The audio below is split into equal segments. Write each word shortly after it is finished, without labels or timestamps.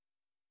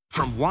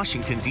From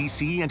Washington,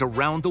 D.C. and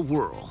around the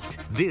world,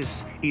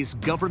 this is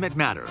Government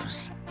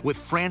Matters with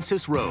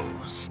Francis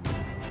Rose.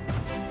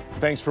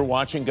 Thanks for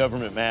watching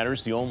Government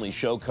Matters, the only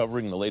show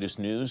covering the latest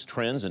news,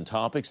 trends, and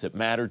topics that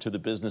matter to the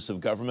business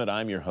of government.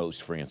 I'm your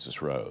host, Francis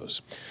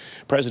Rose.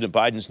 President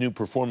Biden's new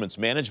performance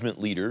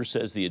management leader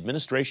says the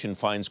administration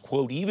finds,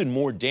 quote, even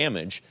more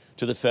damage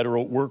to the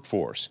federal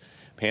workforce.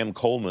 Pam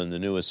Coleman, the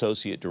new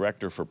Associate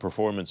Director for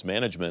Performance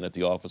Management at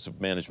the Office of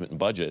Management and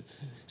Budget,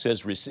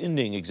 says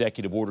rescinding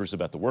executive orders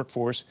about the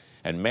workforce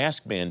and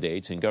mask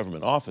mandates in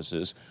government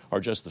offices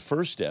are just the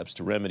first steps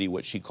to remedy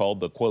what she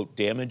called the, quote,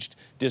 damaged,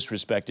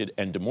 disrespected,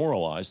 and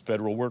demoralized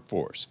federal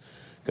workforce.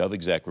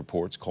 GovExec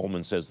reports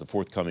Coleman says the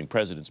forthcoming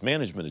president's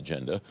management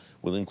agenda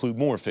will include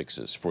more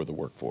fixes for the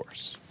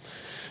workforce.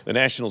 The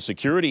National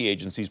Security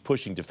Agency is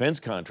pushing defense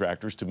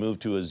contractors to move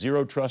to a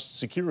zero-trust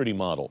security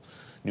model.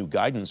 New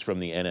guidance from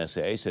the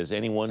NSA says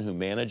anyone who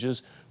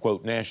manages,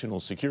 quote, national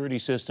security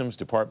systems,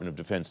 Department of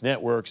Defense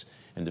networks,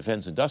 and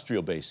defense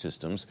industrial-based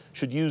systems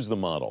should use the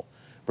model.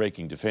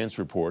 Breaking Defense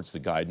reports the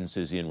guidance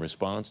is in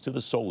response to the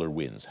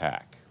SolarWinds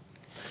hack.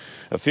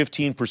 A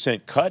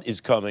 15% cut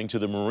is coming to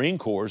the Marine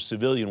Corps'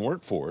 civilian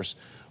workforce,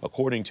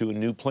 according to a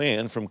new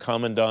plan from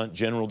Commandant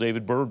General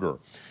David Berger.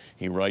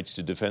 He writes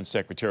to Defense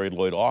Secretary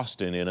Lloyd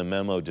Austin in a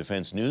memo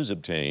Defense News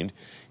obtained.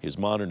 His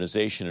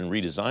modernization and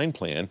redesign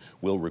plan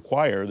will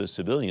require the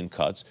civilian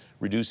cuts,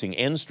 reducing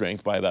end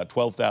strength by about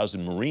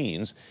 12,000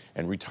 Marines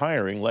and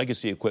retiring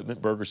legacy equipment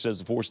Berger says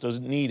the force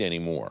doesn't need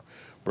anymore.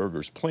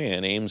 Berger's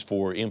plan aims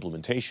for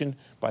implementation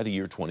by the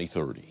year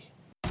 2030.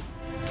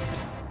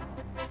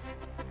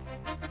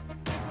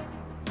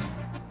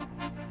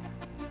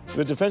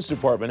 The Defense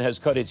Department has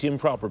cut its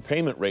improper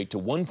payment rate to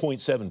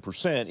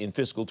 1.7% in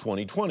fiscal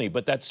 2020,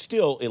 but that's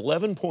still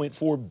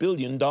 $11.4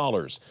 billion.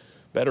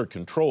 Better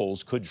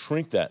controls could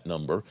shrink that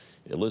number.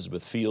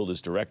 Elizabeth Field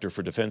is Director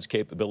for Defense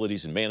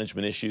Capabilities and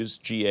Management Issues,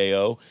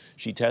 GAO.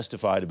 She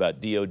testified about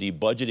DoD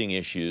budgeting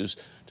issues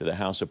to the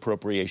House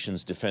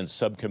Appropriations Defense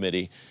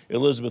Subcommittee.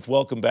 Elizabeth,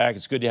 welcome back.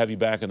 It's good to have you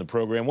back on the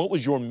program. What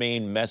was your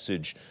main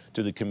message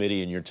to the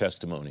committee in your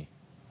testimony?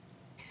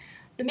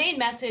 The main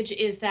message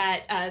is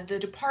that the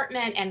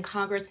department and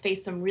Congress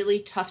face some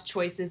really tough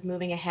choices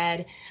moving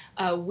ahead.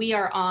 We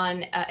are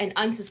on an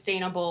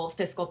unsustainable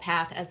fiscal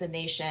path as a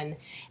nation.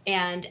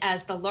 And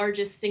as the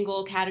largest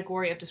single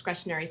category of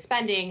discretionary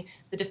spending,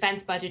 the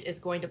defense budget is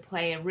going to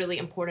play a really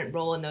important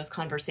role in those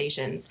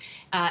conversations.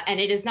 And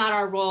it is not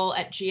our role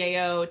at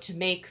GAO to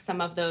make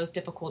some of those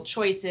difficult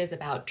choices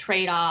about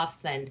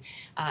trade-offs and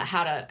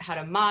how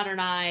to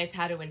modernize,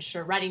 how to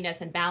ensure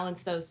readiness and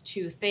balance those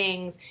two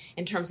things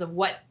in terms of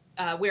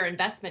where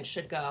investment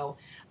should go.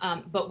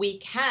 But we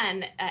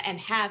can and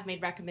have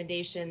made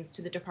recommendations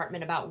to the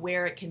department about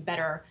where it can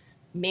better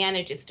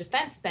manage its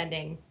defense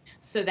spending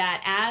so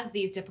that as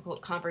these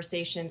difficult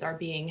conversations are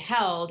being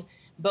held,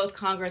 both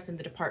Congress and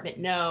the department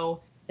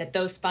know that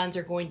those funds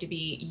are going to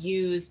be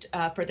used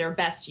for their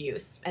best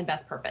use and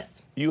best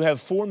purpose. You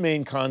have four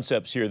main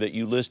concepts here that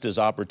you list as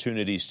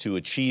opportunities to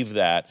achieve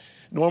that.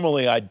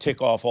 Normally, I'd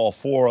tick off all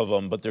four of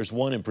them, but there's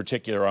one in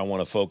particular I want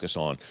to focus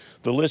on.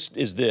 The list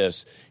is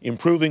this: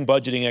 improving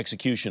budgeting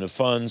execution of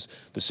funds.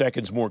 The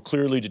second's more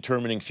clearly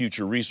determining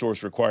future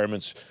resource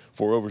requirements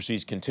for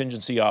overseas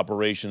contingency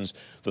operations.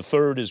 The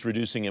third is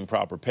reducing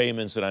improper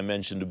payments, and I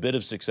mentioned a bit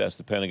of success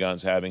the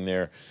Pentagon's having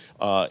there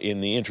in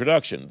the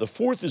introduction. The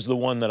fourth is the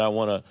one that I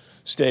want to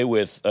stay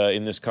with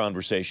in this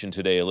conversation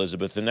today,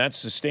 Elizabeth, and that's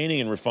sustaining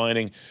and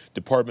refining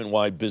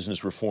department-wide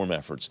business reform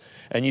efforts.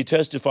 And you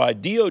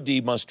testified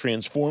DoD must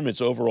transform its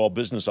overall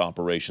business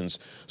operations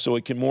so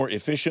it can more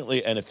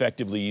efficiently and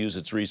effectively use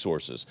its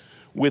resources.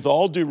 With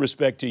all due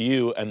respect to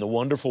you and the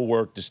wonderful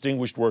work,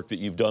 distinguished work that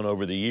you've done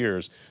over the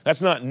years,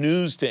 that's not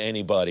news to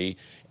anybody,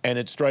 and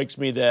it strikes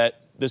me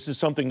that this is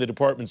something the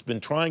department's been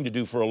trying to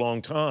do for a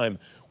long time.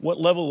 What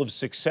level of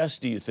success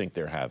do you think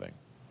they're having?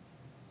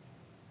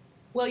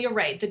 Well, you're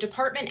right. The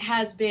department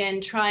has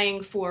been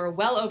trying for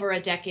well over a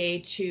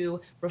decade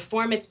to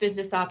reform its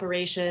business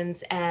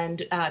operations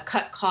and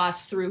cut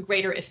costs through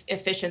greater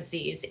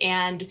efficiencies.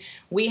 And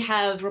we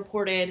have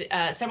reported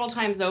several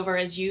times over,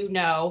 as you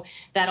know,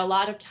 that a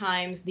lot of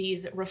times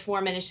these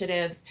reform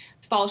initiatives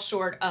fall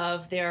short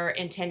of their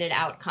intended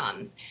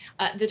outcomes.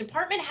 The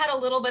department had a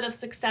little bit of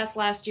success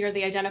last year.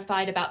 They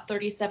identified about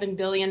 $37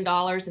 billion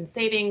in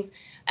savings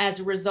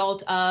as a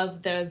result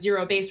of the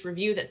zero-based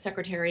review that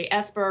Secretary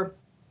Esper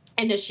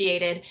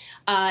initiated.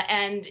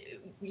 And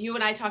you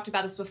and I talked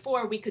about this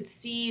before. We could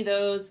see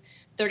those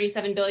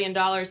 $37 billion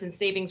in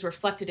savings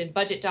reflected in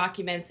budget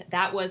documents.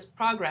 That was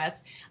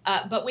progress.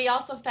 But we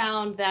also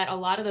found that a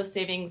lot of those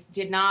savings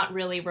did not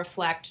really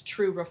reflect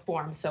true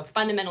reform. So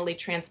fundamentally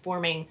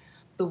transforming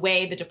the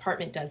way the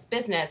department does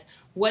business.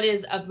 What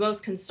is of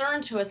most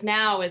concern to us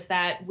now is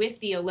that with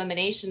the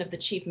elimination of the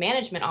chief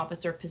management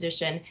officer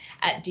position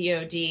at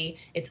DoD,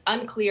 it's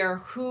unclear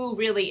who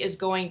really is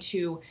going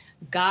to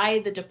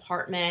guide the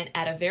department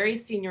at a very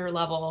senior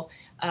level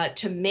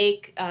to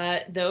make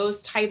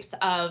those types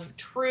of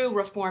true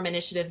reform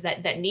initiatives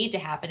that need to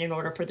happen in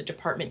order for the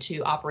department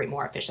to operate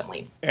more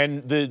efficiently.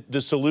 And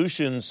the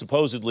solution,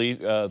 supposedly,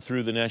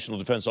 through the National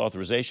Defense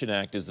Authorization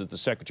Act, is that the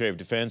Secretary of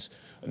Defense,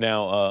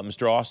 now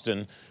Mr.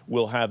 Austin,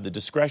 will have the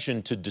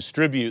discretion to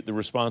distribute the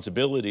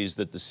responsibilities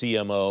that the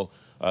CMO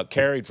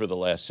carried for the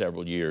last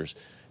several years.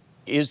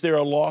 Is there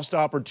a lost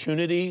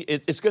opportunity?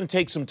 It's going to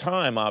take some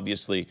time,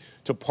 obviously,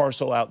 to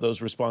parcel out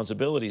those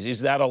responsibilities.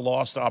 Is that a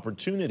lost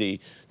opportunity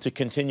to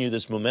continue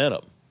this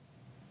momentum?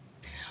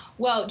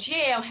 Well,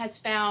 GAO has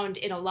found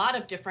in a lot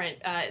of different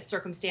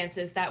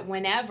circumstances that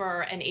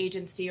whenever an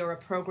agency or a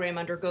program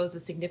undergoes a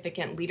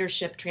significant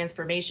leadership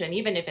transformation,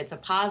 even if it's a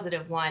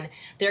positive one,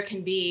 there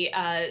can be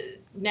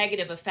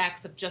negative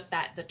effects of just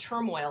the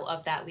turmoil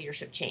of that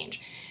leadership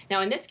change.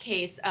 Now, in this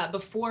case,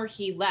 before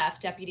he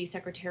left, Deputy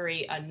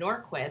Secretary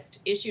Norquist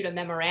issued a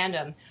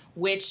memorandum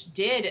which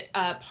did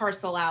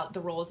parcel out the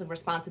roles and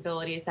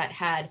responsibilities that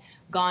had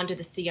gone to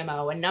the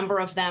CMO. A number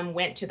of them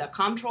went to the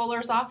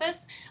comptroller's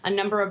office. A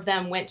number of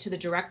them went to the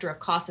Director of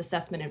Cost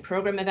Assessment and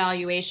Program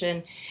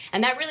Evaluation.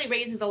 And that really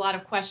raises a lot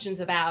of questions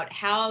about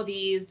how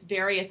these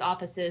various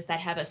offices that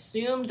have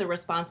assumed the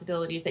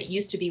responsibilities that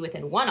used to be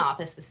within one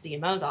office, the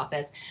CMO's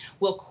office,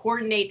 will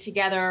coordinate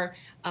together,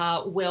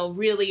 will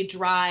really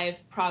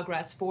drive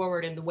progress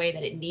forward in the way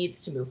that it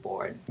needs to move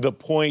forward. The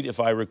point, if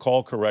I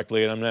recall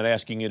correctly, and I'm not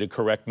asking you to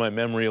correct my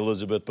memory,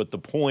 Elizabeth, but the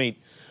point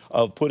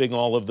of putting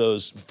all of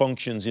those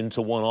functions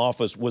into one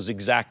office was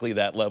exactly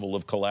that level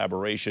of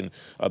collaboration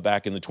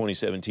back in the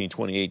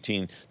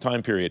 2017-2018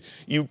 time period.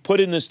 You put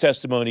in this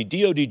testimony,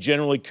 DoD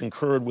generally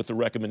concurred with the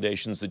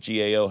recommendations that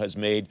GAO has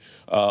made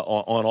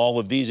on all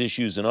of these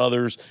issues and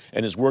others,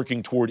 and is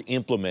working toward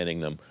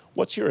implementing them.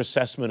 What's your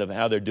assessment of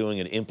how they're doing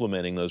in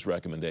implementing those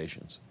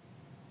recommendations?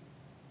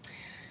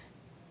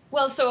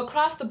 Well, so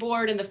across the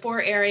board in the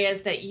four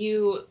areas that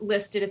you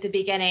listed at the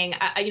beginning,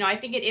 I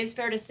think it is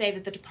fair to say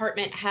that the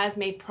department has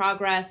made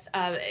progress.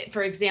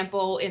 For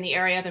example, in the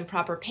area of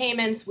improper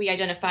payments, we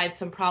identified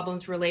some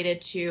problems related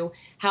to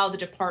how the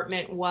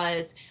department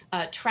was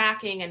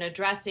tracking and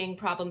addressing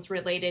problems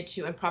related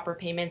to improper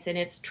payments in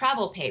its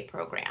travel pay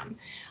program.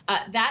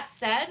 That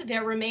said,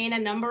 there remain a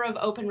number of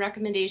open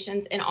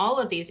recommendations in all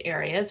of these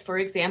areas. For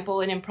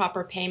example, in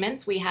improper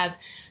payments, we have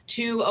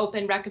 2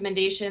 open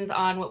recommendations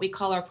on what we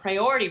call our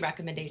priority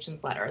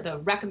recommendations letter, the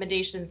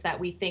recommendations that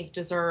we think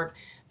deserve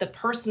the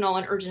personal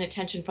and urgent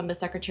attention from the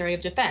Secretary of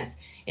Defense.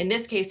 In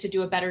this case, to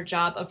do a better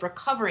job of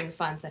recovering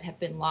funds that have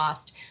been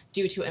lost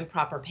due to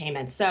improper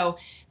payments. So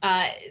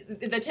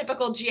the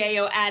typical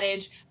GAO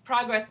adage,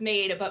 progress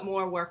made, but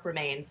more work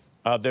remains.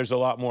 There's a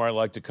lot more I'd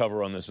like to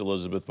cover on this,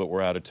 Elizabeth, but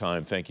we're out of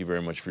time. Thank you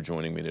very much for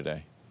joining me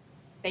today.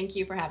 Thank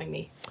you for having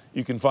me.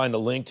 You can find a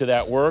link to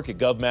that work at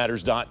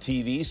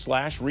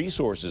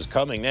govmatters.tv/resources.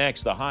 Coming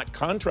next, the hot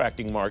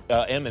contracting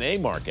M&A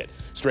market.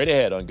 Straight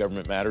ahead on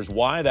Government Matters,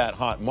 why that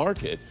hot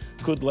market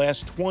could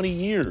last 20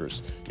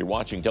 years. You're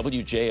watching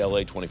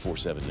WJLA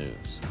 24/7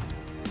 News.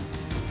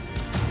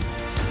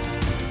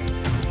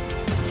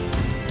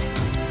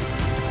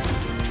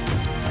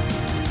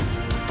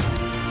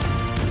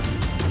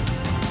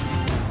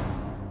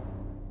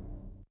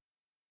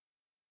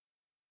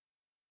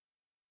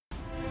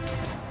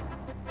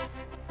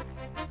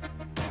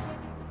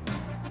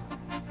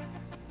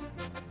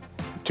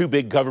 Two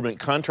big government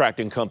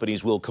contracting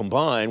companies will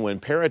combine when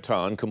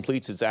Peraton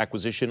completes its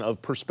acquisition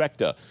of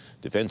Perspecta.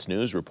 Defense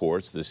News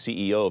reports the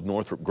CEO of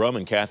Northrop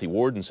Grumman, Kathy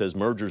Warden, says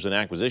mergers and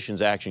acquisitions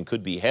action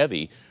could be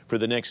heavy for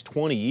the next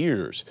 20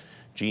 years.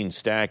 Gene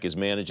Stack is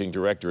managing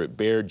director at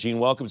Baird. Gene,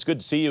 welcome. It's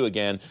good to see you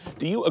again.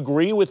 Do you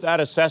agree with that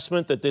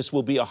assessment that this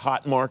will be a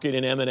hot market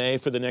in M&A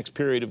for the next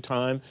period of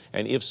time?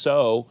 And if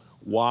so,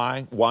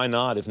 why? Why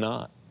not, if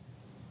not?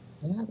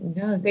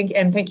 Yeah,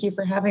 thank you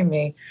for having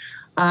me.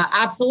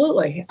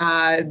 Absolutely.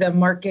 The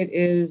market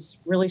is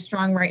really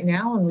strong right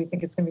now, and we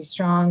think it's going to be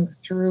strong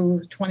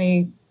through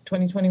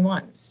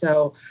 2021.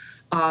 So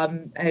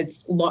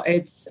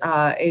it's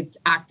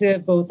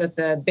active both at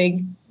the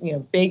big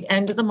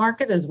end of the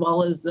market as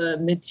well as the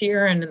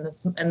mid-tier and in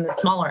the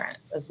smaller end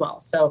as well.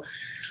 So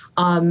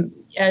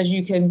as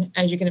you can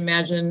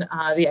imagine,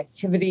 the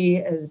activity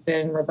has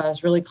been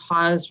robust, really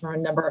caused from a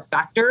number of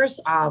factors.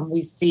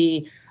 We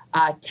see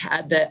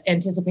the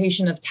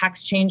anticipation of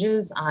tax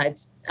changes,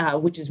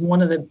 which is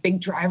one of the big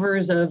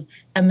drivers of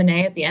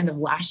M&A at the end of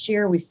last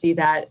year. We see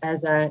that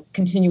as a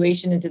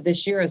continuation into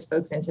this year as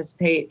folks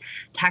anticipate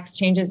tax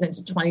changes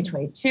into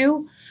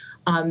 2022.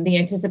 The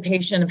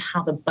anticipation of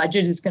how the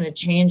budget is going to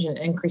change and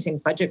increasing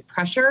budget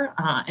pressure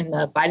in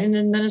the Biden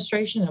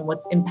administration and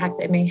what impact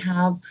they may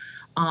have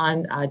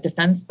on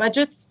defense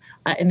budgets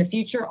in the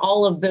future.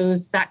 All of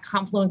that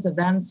confluence of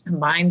events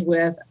combined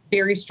with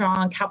very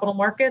strong capital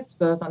markets,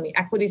 both on the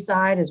equity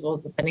side as well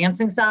as the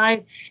financing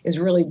side, is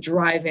really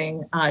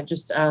driving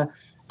just a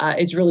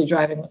it's really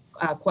driving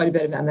quite a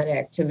bit of M&A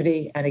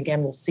activity. And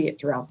again, we'll see it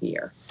throughout the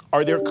year.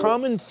 Are there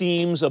common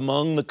themes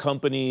among the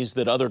companies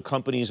that other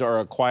companies are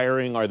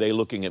acquiring? Are they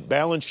looking at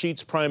balance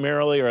sheets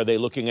primarily? Are they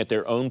looking at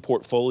their own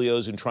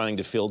portfolios and trying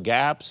to fill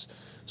gaps?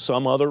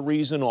 Some other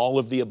reason? All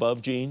of the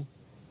above, Jean?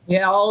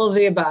 Yeah, all of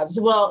the above.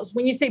 So, well,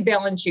 when you say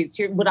balance sheets,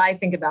 what I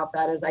think about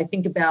that is I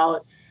think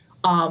about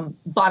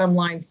bottom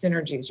line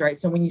synergies, right?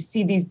 So when you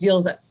see these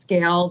deals at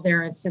scale,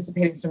 they're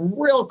anticipating some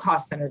real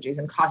cost synergies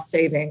and cost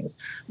savings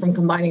from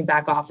combining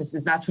back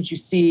offices. That's what you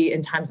see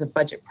in times of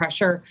budget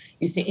pressure.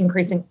 You see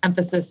increasing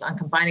emphasis on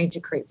combining to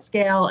create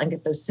scale and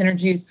get those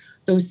synergies.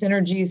 Those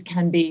synergies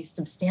can be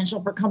substantial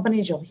for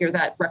companies. You'll hear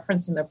that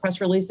referenced in their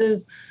press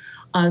releases.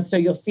 So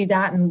you'll see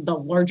that in the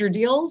larger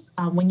deals.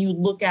 When you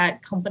look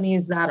at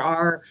companies that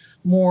are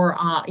more,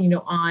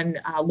 on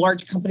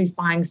large companies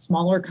buying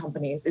smaller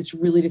companies, it's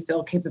really to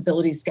fill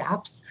capabilities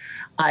gaps.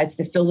 It's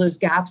to fill those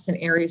gaps in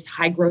areas,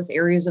 high growth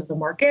areas of the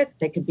market.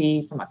 They could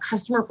be from a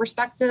customer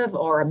perspective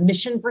or a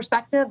mission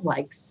perspective,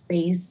 like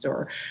space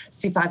or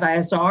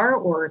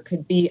C5ISR, or it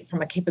could be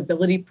from a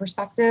capability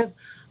perspective.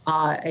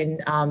 In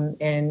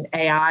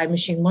AI,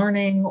 machine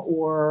learning,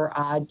 or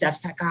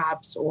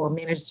DevSecOps, or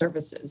managed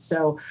services.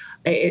 So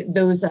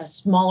those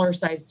smaller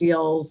size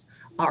deals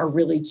are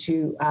really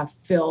to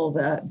fill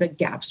the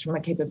gaps from a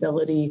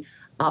capability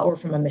or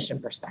from a mission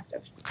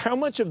perspective. How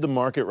much of the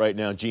market right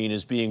now, Jean,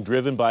 is being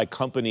driven by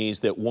companies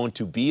that want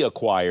to be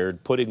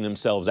acquired, putting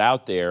themselves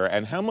out there,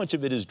 and how much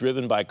of it is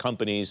driven by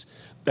companies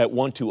that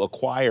want to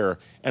acquire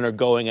and are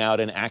going out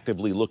and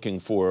actively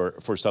looking for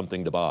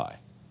something to buy?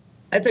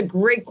 That's a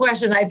great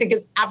question. I think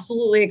it's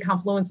absolutely a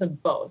confluence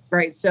of both,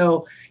 right?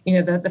 So,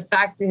 the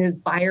fact is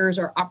buyers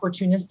are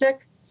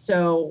opportunistic.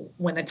 So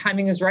when the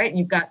timing is right and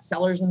you've got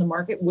sellers in the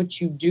market,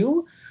 which you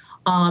do,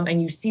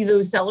 and you see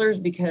those sellers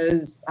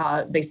because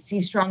they see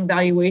strong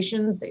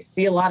valuations, they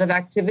see a lot of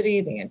activity,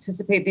 they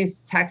anticipate these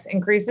tax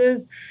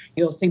increases,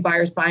 you'll see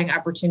buyers buying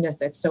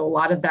opportunistic. So a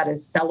lot of that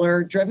is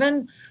seller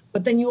driven,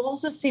 but then you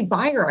also see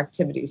buyer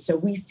activity. So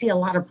we see a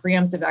lot of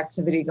preemptive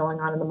activity going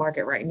on in the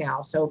market right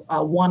now. So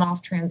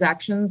one-off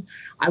transactions,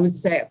 I would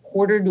say a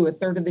quarter to a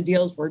third of the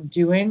deals we're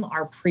doing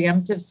are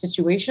preemptive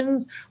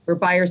situations where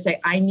buyers say,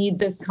 I need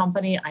this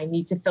company, I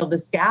need to fill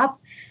this gap.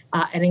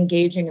 And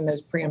engaging in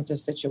those preemptive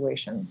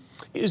situations.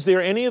 Is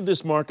there any of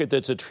this market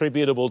that's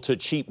attributable to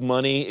cheap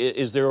money?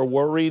 Is there a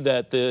worry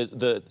that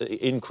the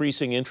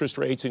increasing interest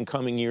rates in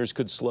coming years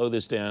could slow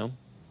this down?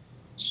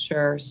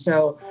 Sure.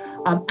 So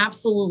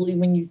absolutely.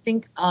 When you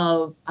think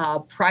of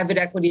private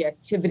equity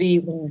activity,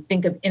 when you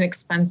think of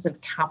inexpensive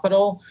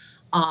capital,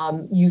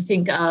 you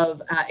think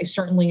of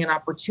certainly an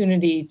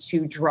opportunity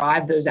to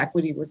drive those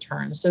equity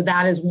returns. So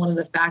that is one of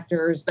the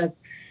factors that's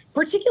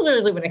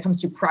particularly when it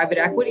comes to private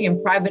equity,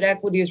 and private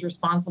equity is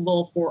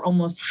responsible for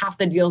almost half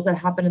the deals that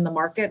happen in the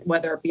market,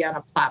 whether it be on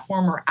a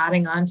platform or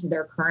adding on to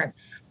their current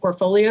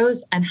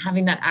portfolios, and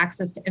having that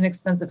access to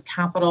inexpensive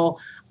capital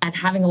and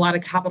having a lot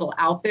of capital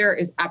out there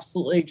is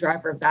absolutely a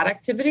driver of that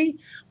activity.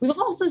 We've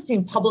also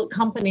seen public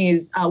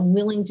companies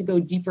willing to go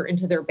deeper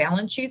into their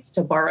balance sheets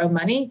to borrow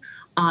money,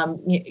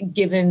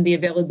 given the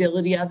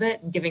availability of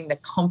it and giving the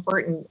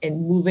comfort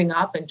in moving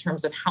up in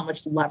terms of how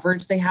much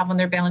leverage they have on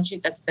their balance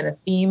sheet. That's been a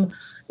theme,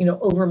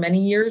 over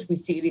many years. We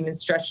see it even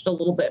stretched a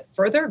little bit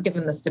further,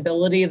 given the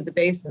stability of the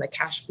base and the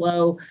cash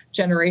flow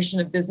generation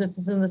of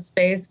businesses in the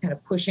space, kind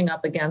of pushing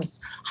up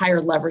against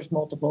higher leverage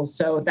multiples.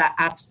 So that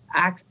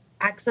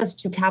access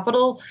to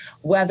capital,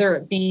 whether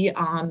it be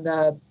on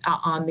the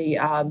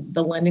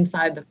lending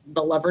side,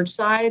 the leverage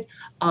side,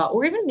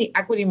 or even the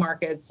equity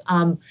markets.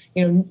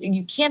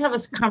 You can't have a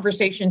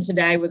conversation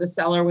today with a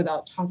seller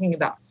without talking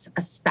about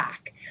a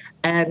SPAC.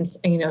 And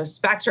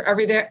SPACs are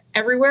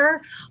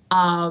everywhere.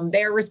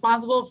 They are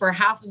responsible for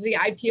half of the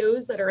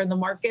IPOs that are in the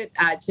market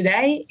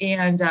today.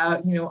 And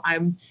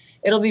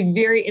it'll be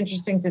very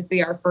interesting to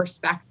see our first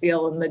SPAC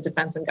deal in the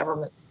defense and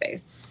government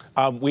space.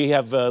 We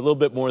have a little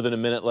bit more than a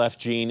minute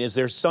left, Jean. Is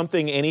there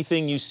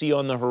anything you see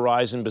on the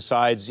horizon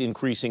besides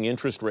increasing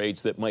interest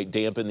rates that might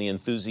dampen the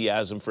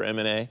enthusiasm for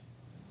M&A?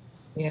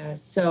 Yeah,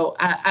 so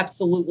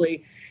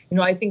absolutely.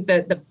 I think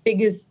that the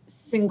biggest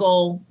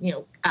single,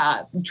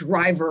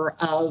 driver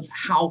of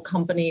how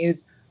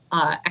companies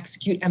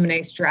execute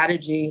M&A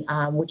strategy,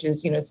 which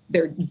is,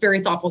 they're very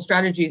thoughtful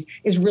strategies,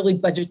 is really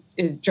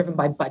driven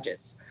by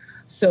budgets.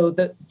 So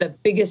the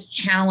biggest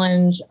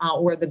challenge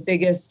or the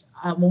biggest,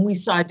 when we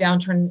saw a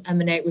downturn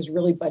in M&A, it was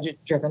really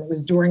budget driven. It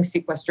was during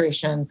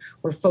sequestration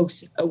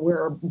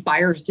where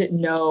buyers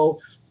didn't know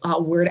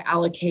where to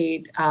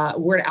allocate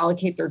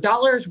their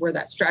dollars, where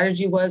that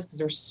strategy was, because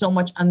there's so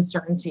much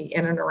uncertainty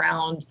in and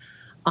around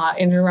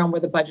where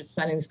the budget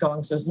spending is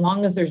going. So as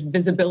long as there's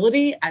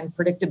visibility and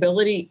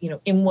predictability,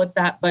 in what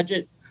that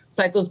budget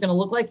cycle is going to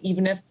look like,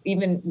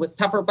 even with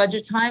tougher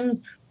budget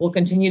times, we'll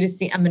continue to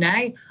see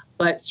M&A.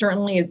 But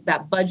certainly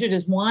that budget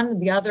is one.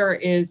 The other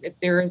is if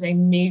there is a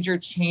major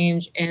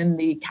change in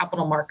the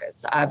capital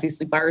markets.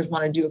 Obviously, buyers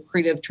want to do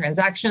accretive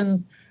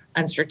transactions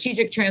and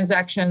strategic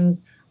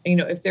transactions.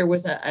 if there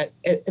was a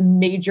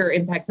major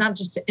impact, not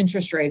just to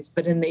interest rates,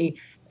 but in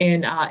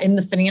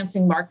the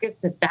financing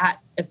markets,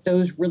 if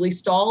those really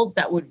stalled,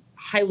 that would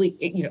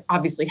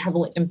obviously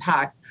heavily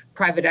impact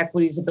private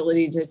equity's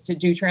ability to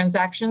do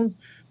transactions.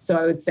 So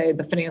I would say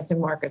the financing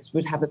markets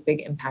would have a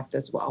big impact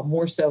as well,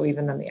 more so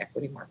even than the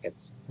equity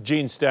markets.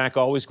 Jean Stack,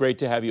 always great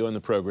to have you on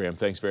the program.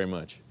 Thanks very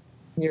much.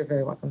 You're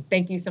very welcome.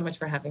 Thank you so much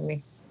for having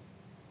me.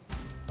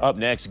 Up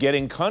next,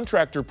 getting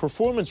contractor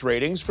performance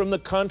ratings from the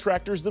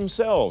contractors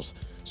themselves.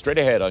 Straight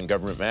ahead on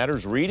Government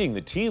Matters, reading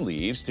the tea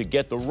leaves to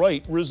get the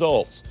right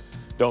results.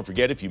 Don't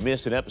forget, if you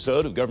miss an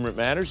episode of Government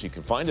Matters, you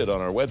can find it on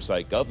our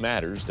website,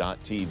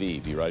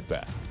 govmatters.tv. Be right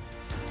back.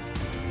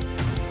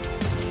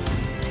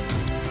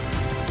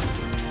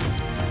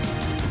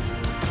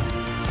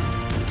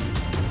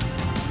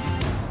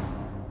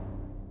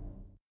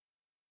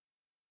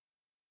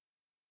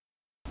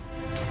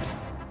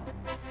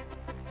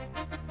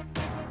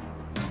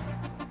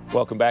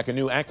 Welcome back. A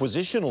new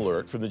acquisition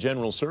alert from the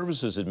General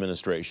Services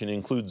Administration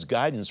includes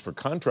guidance for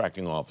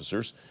contracting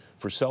officers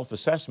for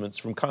self-assessments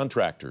from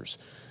contractors.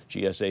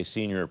 GSA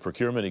Senior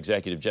Procurement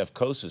Executive Jeff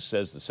Kosis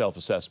says the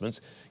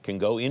self-assessments can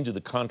go into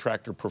the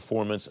contractor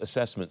performance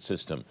assessment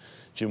system.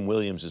 Jim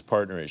Williams is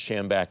partner at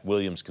Schambach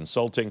Williams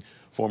Consulting,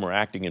 former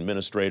acting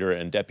administrator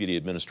and deputy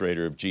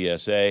administrator of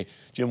GSA.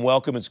 Jim,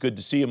 welcome. It's good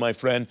to see you, my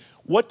friend.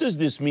 What does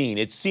this mean?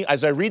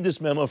 As I read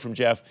this memo from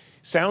Jeff,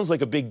 sounds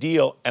like a big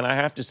deal, and I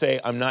have to say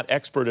I'm not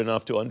expert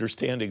enough to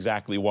understand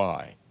exactly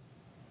why.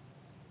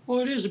 Well,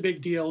 it is a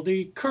big deal.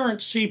 The current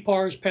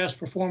CPARS, past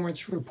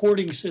performance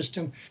reporting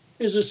system,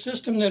 is a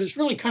system that is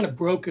really kind of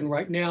broken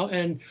right now.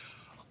 And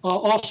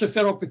Office of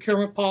Federal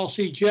Procurement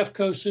Policy, Jeff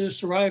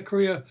Kosis, Soraya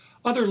Korea,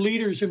 other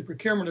leaders in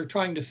procurement are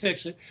trying to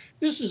fix it.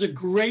 This is a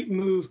great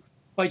move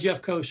by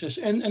Jeff Kosis.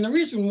 And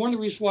one of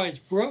the reasons why it's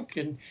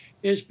broken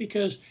is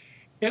because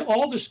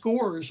all the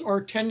scores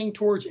are tending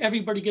towards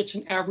everybody gets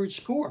an average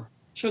score.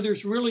 So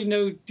there's really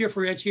no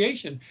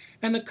differentiation.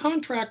 And the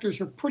contractors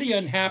are pretty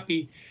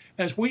unhappy,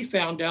 as we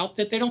found out,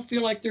 that they don't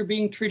feel like they're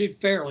being treated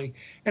fairly.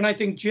 And I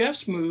think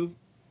Jeff's move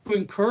to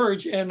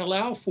encourage and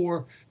allow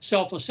for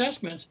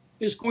self-assessments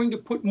is going to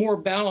put more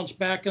balance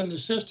back in the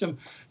system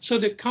so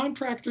that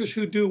contractors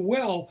who do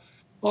well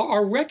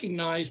are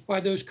recognized by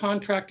those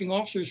contracting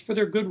officers for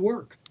their good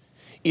work.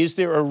 Is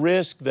there a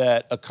risk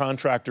that a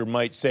contractor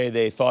might say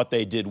they thought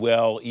they did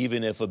well,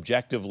 even if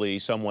objectively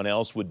someone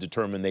else would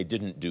determine they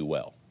didn't do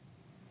well?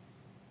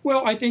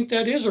 Well, I think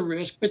that is a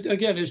risk. But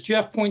again, as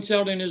Jeff points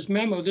out in his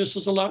memo, this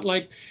is a lot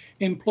like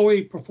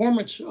employee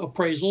performance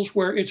appraisals,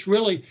 where it's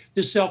really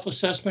the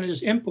self-assessment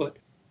is input,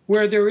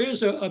 where there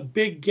is a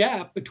big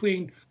gap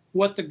between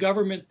what the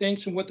government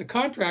thinks and what the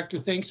contractor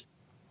thinks.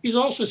 He's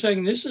also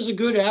saying this is a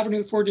good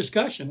avenue for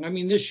discussion. I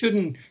mean, this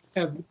shouldn't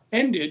have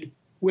ended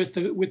with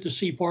the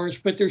CPARS,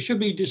 but there should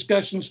be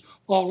discussions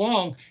all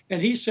along.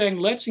 And he's saying,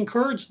 let's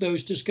encourage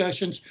those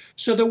discussions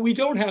so that we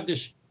don't have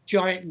this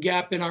giant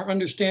gap in our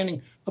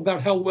understanding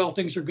about how well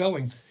things are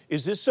going.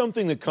 Is this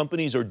something that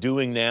companies are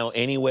doing now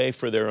anyway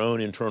for their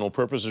own internal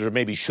purposes, or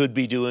maybe should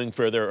be doing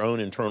for their own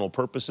internal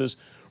purposes?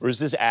 Or is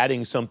this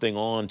adding something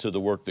on to the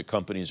work that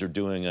companies are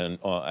doing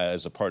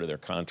as a part of their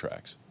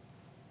contracts?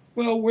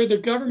 Well, where the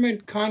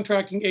government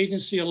contracting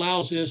agency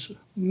allows this,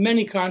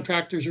 many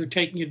contractors are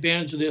taking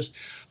advantage of this.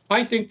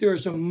 I think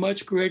there's a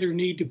much greater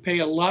need to pay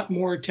a lot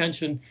more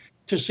attention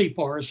to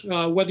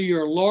CPARS, whether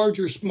you're large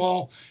or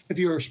small. If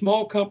you're a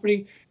small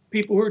company,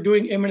 people who are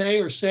doing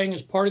M&A are saying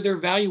as part of their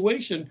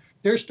valuation,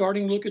 they're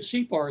starting to look at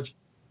CPARS.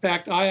 In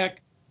fact, IAC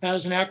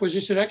has an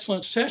acquisition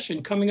excellence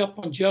session coming up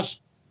on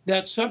just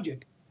that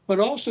subject. But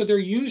also they're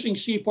using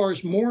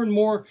CPARS more and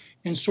more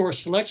in source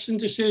selection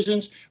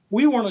decisions.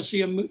 We want to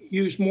see them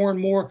used more and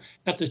more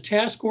at the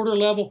task order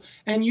level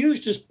and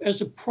used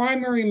as a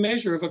primary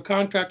measure of a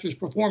contractor's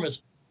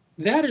performance.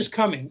 That is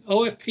coming.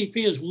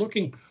 OFPP is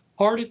looking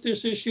hard at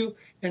this issue,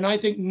 and I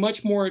think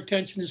much more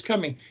attention is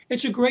coming.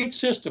 It's a great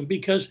system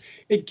because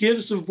it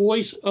gives the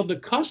voice of the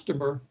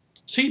customer,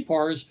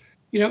 CPARS,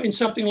 in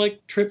something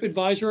like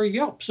TripAdvisor or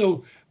Yelp.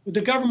 So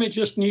the government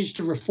just needs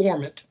to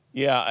reform it.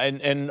 Yeah,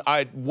 and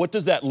what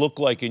does that look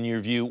like in your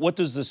view? What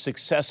does the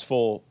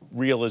successful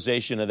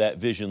realization of that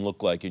vision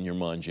look like in your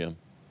mind, Jim?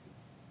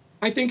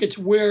 I think it's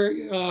where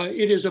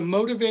it is a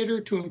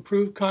motivator to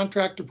improve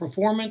contractor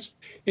performance.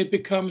 It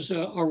becomes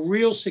a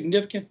real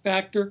significant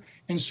factor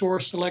in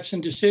source selection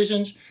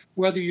decisions,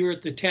 whether you're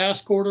at the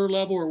task order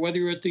level or whether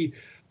you're at the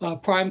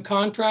prime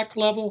contract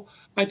level.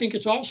 I think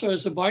it's also,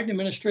 as the Biden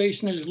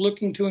administration is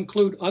looking to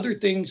include other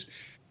things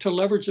to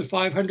leverage the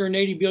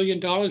 $580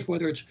 billion,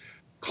 whether it's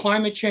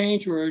climate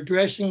change or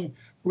addressing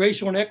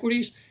racial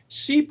inequities.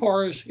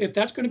 CPARS, if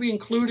that's going to be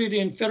included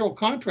in federal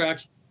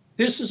contracts,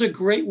 this is a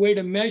great way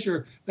to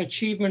measure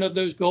achievement of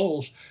those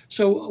goals.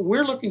 So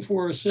we're looking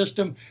for a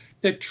system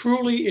that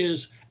truly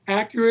is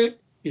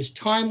accurate, is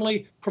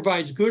timely,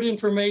 provides good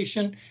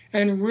information,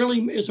 and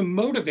really is a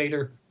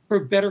motivator for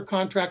better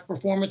contract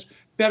performance,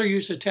 better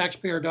use of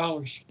taxpayer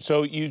dollars.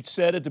 So you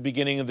said at the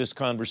beginning of this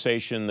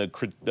conversation,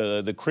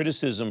 the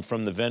criticism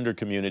from the vendor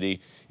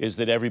community is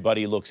that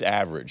everybody looks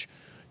average.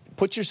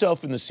 put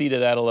yourself in the seat of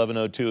that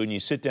 1102 and you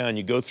sit down,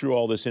 you go through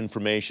all this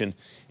information,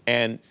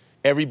 and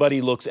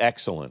everybody looks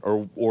excellent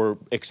or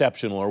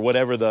exceptional or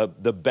whatever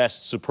the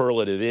best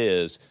superlative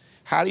is.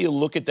 How do you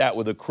look at that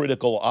with a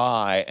critical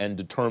eye and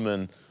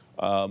determine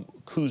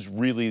who's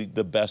really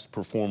the best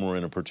performer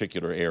in a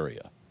particular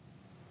area?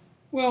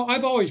 Well,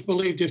 I've always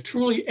believed if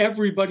truly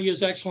everybody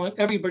is excellent,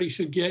 everybody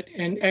should get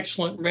an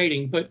excellent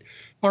rating. But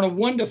on a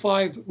 1 to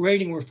 5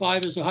 rating, where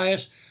 5 is the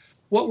highest,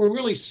 what we're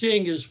really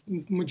seeing is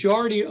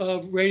majority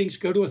of ratings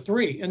go to a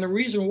 3. And the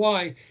reason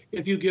why,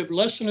 if you give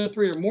less than a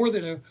 3 or more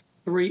than a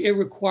 3, it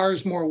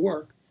requires more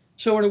work.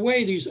 So in a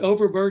way, these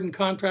overburdened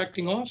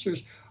contracting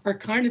officers are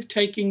kind of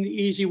taking the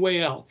easy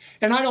way out.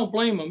 And I don't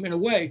blame them in a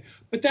way,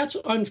 but that's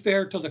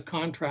unfair to the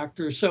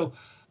contractors. So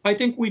I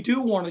think we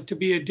do want it to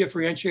be a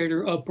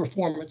differentiator of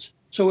performance.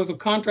 So if a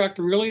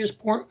contractor really is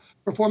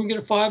performing at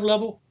a 5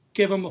 level,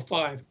 give them a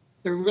 5. If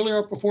they really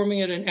are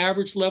performing at an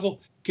average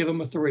level, give them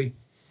a 3.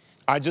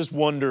 I just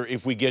wonder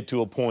if we get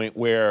to a point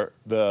where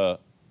the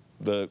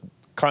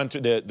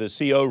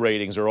CO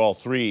ratings are all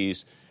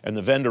 3s and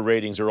the vendor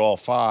ratings are all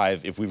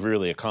 5, if we've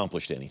really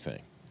accomplished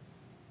anything.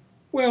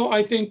 Well,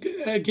 I think,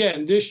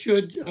 again, this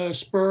should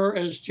spur,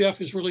 as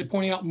Jeff is really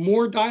pointing out,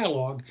 more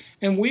dialogue.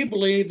 And we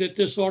believe that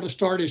this ought to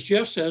start, as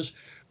Jeff says,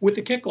 with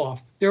the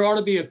kickoff. There ought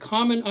to be a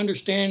common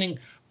understanding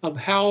of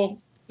how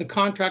the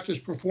contractor's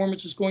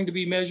performance is going to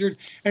be measured.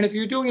 And if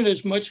you're doing it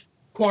as much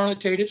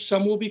quantitative,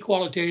 some will be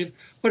qualitative.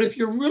 But if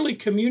you're really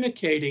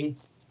communicating,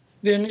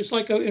 then it's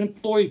like an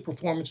employee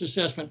performance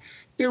assessment.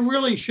 There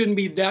really shouldn't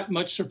be that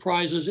much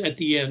surprises at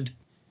the end.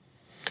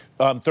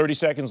 30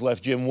 seconds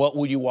left, Jim. What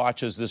will you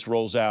watch as this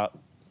rolls out?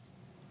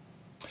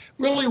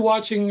 Really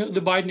watching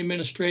the Biden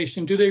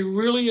administration. Do they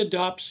really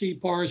adopt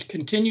CPARS,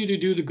 continue to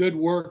do the good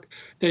work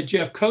that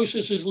Jeff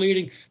Kosas is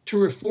leading, to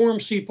reform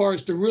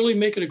CPARS, to really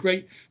make it a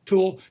great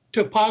tool,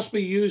 to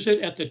possibly use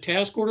it at the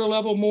task order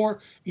level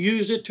more,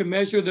 use it to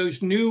measure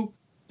those new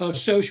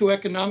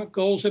socioeconomic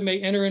goals that may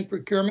enter in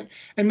procurement,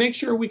 and make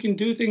sure we can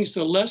do things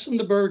to lessen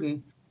the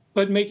burden,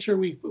 but make sure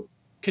we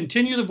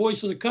continue the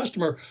voice of the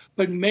customer,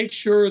 but make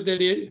sure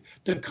that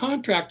the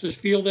contractors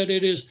feel that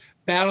it is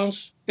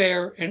balanced,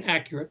 fair, and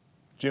accurate.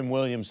 Jim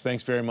Williams,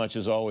 thanks very much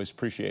as always.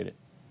 Appreciate it.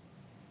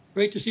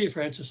 Great to see you,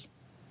 Francis.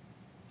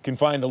 You can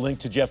find a link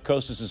to Jeff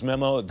Kosas'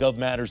 memo at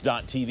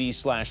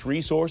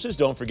govmatters.tv/resources.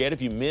 Don't forget,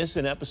 if you miss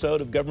an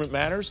episode of Government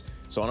Matters,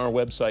 it's on our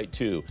website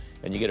too.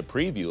 And you get a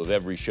preview of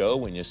every show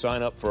when you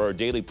sign up for our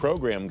daily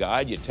program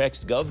guide. You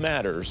text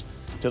GovMatters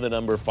to the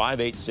number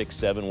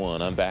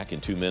 58671. I'm back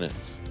in 2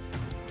 minutes.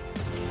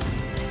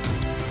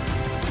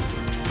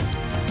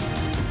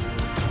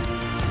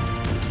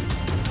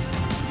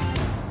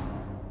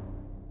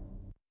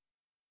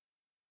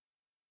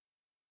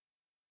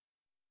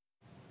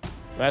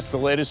 That's the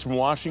latest from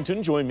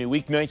Washington. Join me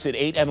weeknights at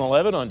 8 and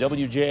 11 on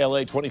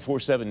WJLA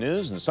 24/7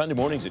 News and Sunday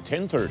mornings at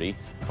 10:30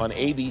 on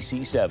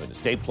ABC 7 to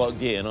stay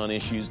plugged in on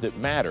issues that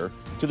matter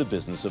to the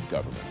business of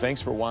government.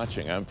 Thanks for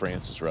watching. I'm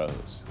Francis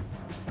Rose.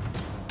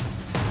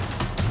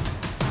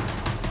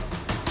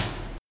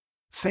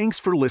 Thanks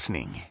for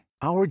listening.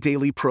 Our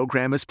daily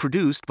program is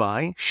produced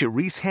by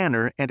Sharice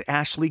Hanner and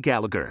Ashley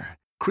Gallagher.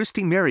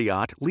 Christy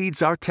Marriott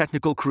leads our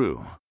technical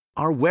crew.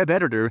 Our web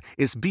editor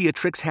is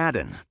Beatrix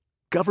Haddon.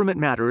 Government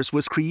Matters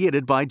was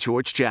created by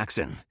George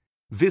Jackson.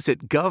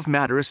 Visit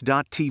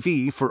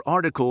govmatters.tv for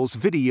articles,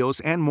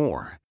 videos, and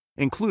more,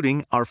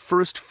 including our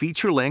first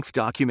feature-length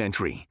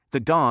documentary, The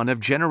Dawn of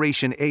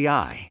Generation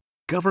AI.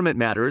 Government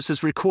Matters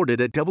is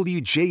recorded at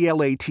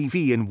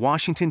WJLA-TV in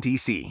Washington,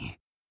 D.C.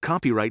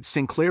 Copyright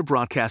Sinclair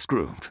Broadcast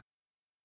Group.